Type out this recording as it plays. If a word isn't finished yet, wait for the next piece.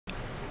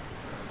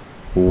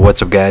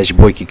What's up, guys? Your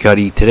boy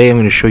Keypad. Today I'm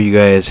going to show you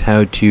guys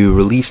how to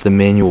release the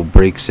manual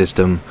brake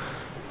system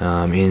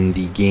in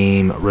the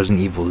game Resident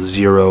Evil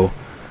 0.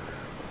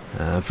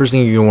 First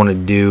thing you're going to want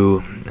to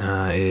do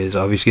is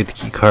obviously get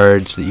the key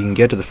card so that you can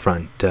get to the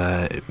front.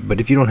 But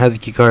if you don't have the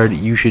key card,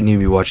 you shouldn't even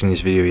be watching this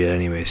video yet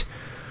anyways.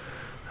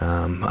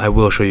 I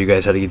will show you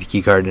guys how to get the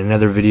key card in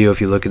another video if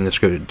you look in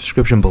the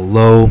description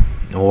below,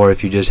 or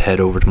if you just head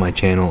over to my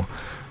channel,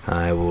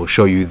 I will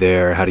show you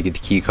there how to get the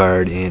key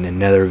card in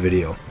another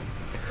video.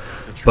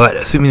 But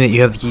assuming that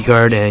you have the key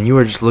card and you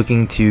are just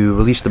looking to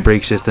release the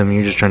brake system and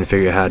you're just trying to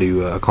figure out how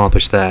to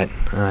accomplish that,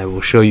 I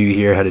will show you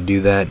here how to do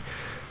that.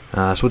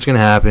 So what's going to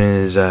happen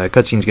is a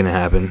cutscene is going to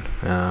happen,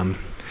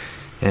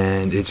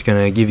 and it's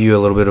going to give you a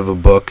little bit of a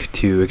book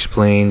to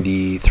explain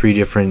the 3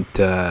 different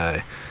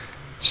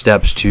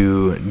steps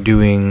to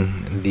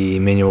doing the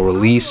manual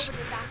release.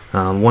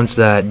 Once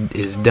that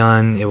is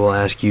done, it will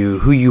ask you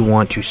who you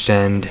want to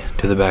send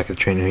to the back of the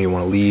train and who you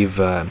want to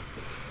leave.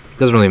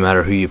 Doesn't really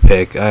matter who you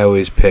pick. I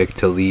always pick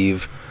to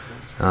leave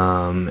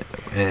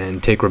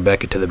and take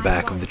Rebecca to the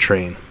back of the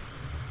train.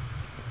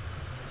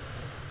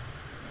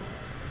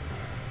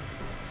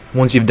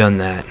 Once you've done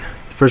that,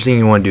 the first thing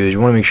you want to do is you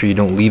want to make sure you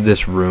don't leave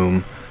this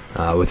room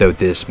without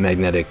this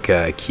magnetic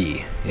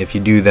key. If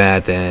you do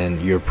that,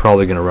 then you're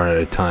probably going to run out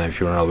of time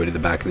if you run all the way to the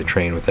back of the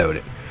train without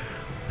it.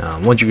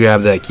 Once you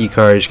grab that key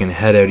card, you're just going to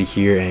head out of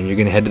here and you're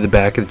going to head to the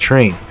back of the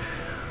train.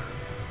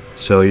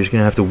 So you're just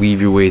going to have to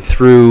weave your way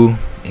through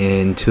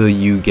until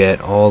you get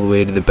all the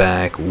way to the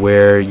back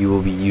where you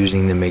will be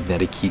using the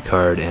magnetic key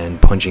card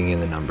and punching in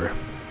the number.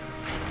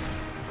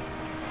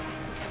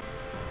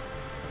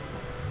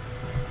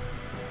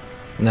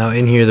 Now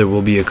in here there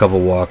will be a couple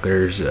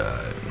walkers,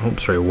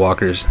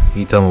 walkers,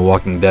 you tell I'm a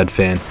Walking Dead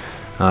fan.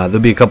 There'll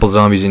be a couple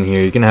zombies in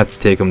here. You're going to have to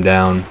take them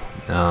down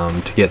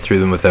to get through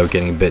them without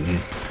getting bitten.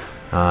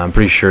 I'm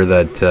pretty sure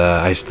that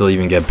I still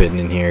even get bitten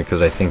in here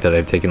because I think that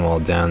I've taken them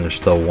all down. There's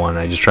still one.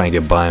 I just try and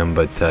get by him,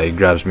 but he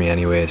grabs me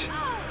anyways.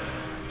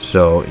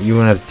 So you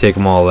won't have to take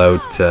them all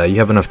out. You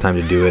have enough time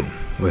to do it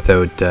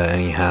without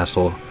any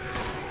hassle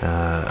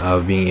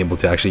of being able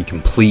to actually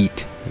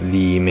complete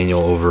the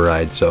manual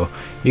override. So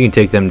you can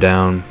take them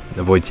down,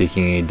 avoid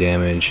taking any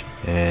damage,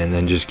 and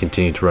then just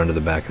continue to run to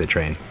the back of the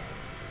train.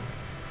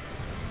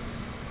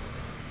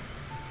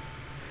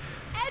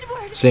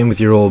 Same with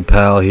your old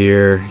pal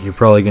here. You're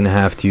probably going to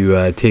have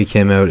to take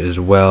him out as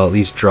well, at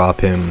least drop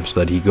him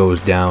so that he goes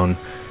down.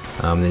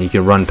 Then you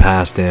can run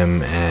past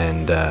him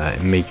and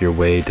make your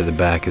way to the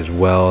back as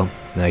well.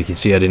 Now you can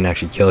see I didn't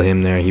actually kill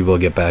him there. He will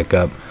get back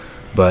up,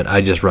 but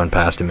I just run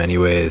past him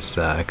anyways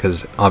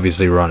because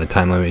obviously we're on a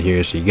time limit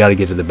here, so you got to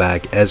get to the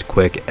back as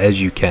quick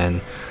as you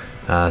can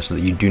so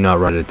that you do not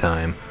run out of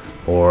time,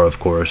 or of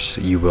course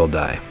you will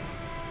die.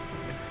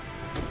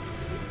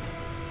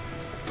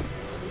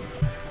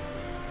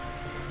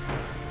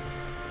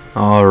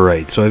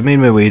 Alright, so I've made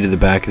my way to the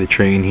back of the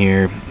train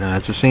here.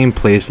 It's the same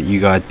place that you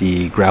got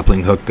the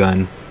grappling hook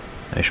gun.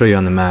 I show you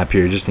on the map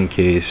here just in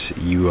case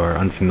you are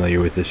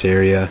unfamiliar with this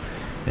area.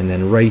 And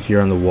then right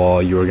here on the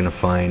wall you are going to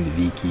find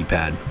the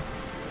keypad.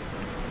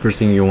 First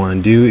thing you want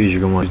to do is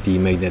you're going to want the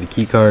magnetic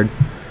key card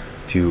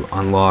to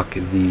unlock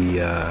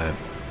the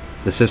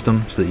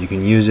system so that you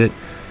can use it.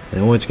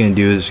 And what it's going to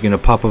do is it's going to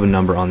pop up a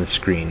number on the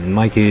screen. In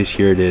my case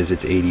here it is,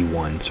 it's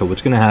 81. So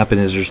what's going to happen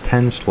is there's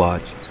 10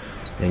 slots.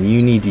 And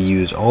you need to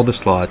use all the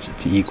slots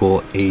to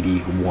equal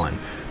 81.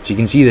 So you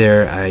can see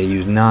there I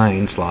used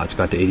 9 slots,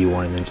 got to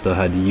 81, and then still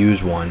had to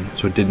use 1,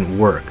 so it didn't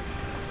work.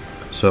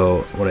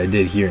 So what I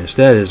did here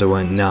instead is I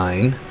went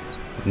 9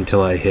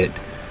 until I hit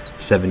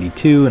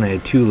 72, and I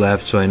had 2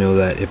 left, so I know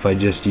that if I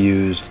just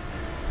used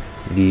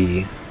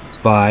the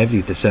 5 to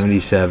get to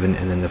 77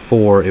 and then the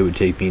 4, it would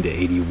take me to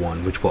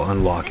 81, which will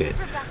unlock it.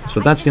 So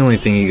that's the only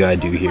thing you gotta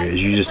do here,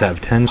 is you just have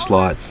 10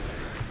 slots.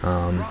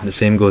 The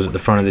same goes at the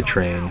front of the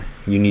train.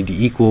 You need to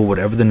equal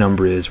whatever the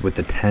number is with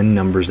the 10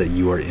 numbers that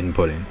you are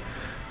inputting.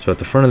 So at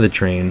the front of the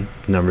train,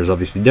 the number is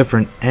obviously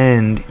different,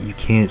 and you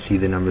can't see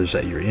the numbers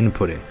that you're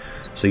inputting.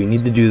 So you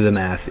need to do the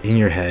math in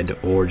your head,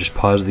 or just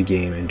pause the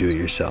game and do it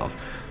yourself.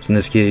 So in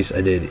this case, I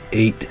did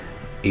 8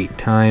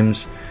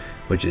 times,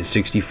 which is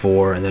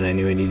 64, and then I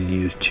knew I needed to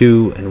use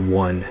 2 and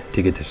 1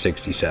 to get to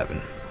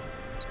 67.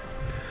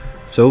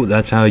 So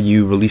that's how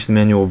you release the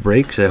manual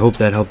brakes. I hope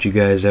that helped you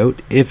guys out.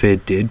 If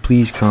it did,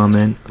 please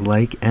comment,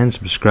 like, and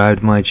subscribe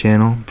to my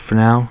channel. For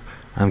now,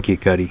 I'm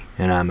Keypad,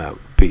 and I'm out.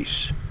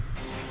 Peace.